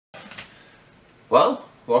Well,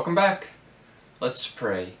 welcome back. Let's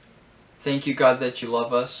pray. Thank you, God, that you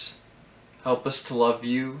love us. Help us to love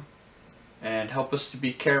you and help us to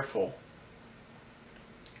be careful.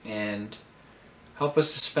 And help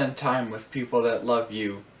us to spend time with people that love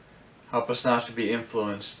you. Help us not to be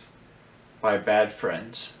influenced by bad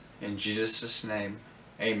friends. In Jesus' name,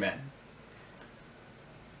 amen.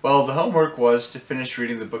 Well, the homework was to finish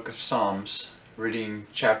reading the book of Psalms, reading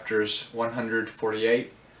chapters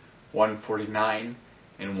 148, 149,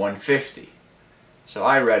 and 150. So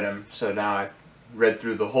I read them, so now I've read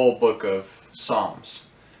through the whole book of Psalms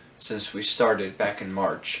since we started back in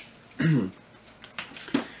March.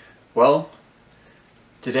 Well,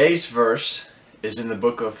 today's verse is in the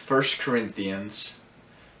book of 1 Corinthians,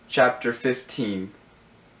 chapter 15,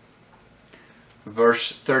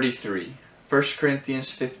 verse 33. 1 Corinthians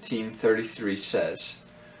 15:33 says,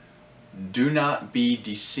 "Do not be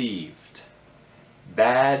deceived.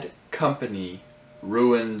 Bad company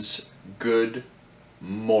ruins good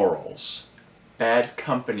morals." Bad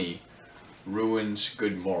company ruins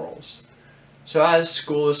good morals. So as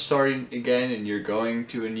school is starting again and you're going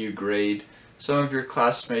to a new grade, some of your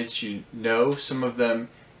classmates you know, some of them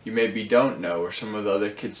you maybe don't know, or some of the other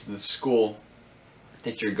kids in the school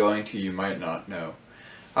that you're going to you might not know.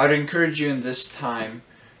 I would encourage you in this time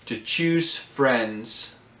to choose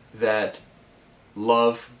friends that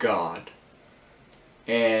love God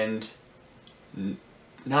and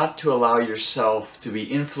not to allow yourself to be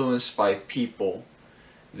influenced by people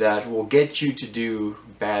that will get you to do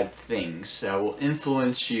bad things, that will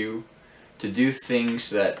influence you to do things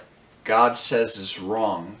that God says is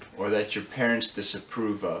wrong or that your parents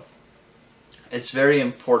disapprove of. It's very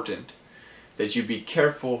important that you be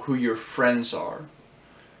careful who your friends are,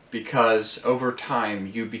 because over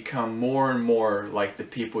time you become more and more like the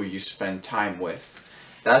people you spend time with.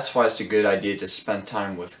 That's why it's a good idea to spend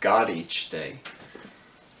time with God each day,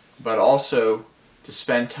 but also to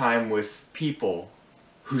spend time with people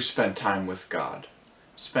who spend time with God.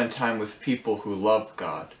 Spend time with people who love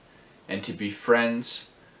God, and to be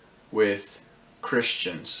friends with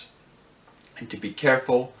Christians. And to be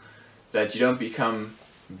careful that you don't become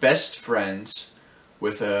best friends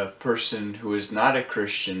with a person who is not a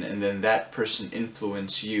Christian and then that person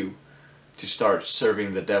influence you to start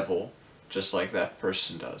serving the devil just like that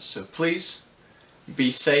person does. So please be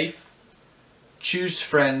safe. Choose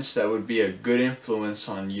friends that would be a good influence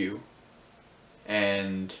on you,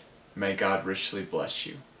 and may God richly bless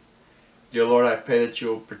you. Dear Lord, I pray that you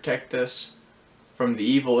will protect us from the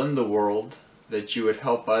evil in the world, that you would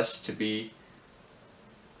help us to be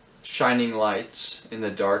shining lights in the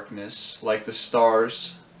darkness, like the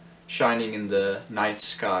stars shining in the night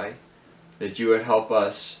sky, that you would help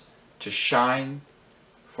us to shine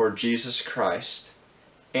for Jesus Christ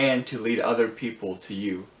and to lead other people to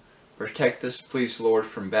you. Protect us, please, Lord,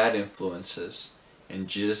 from bad influences. In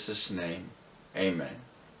Jesus' name, amen.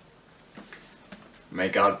 May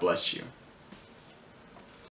God bless you.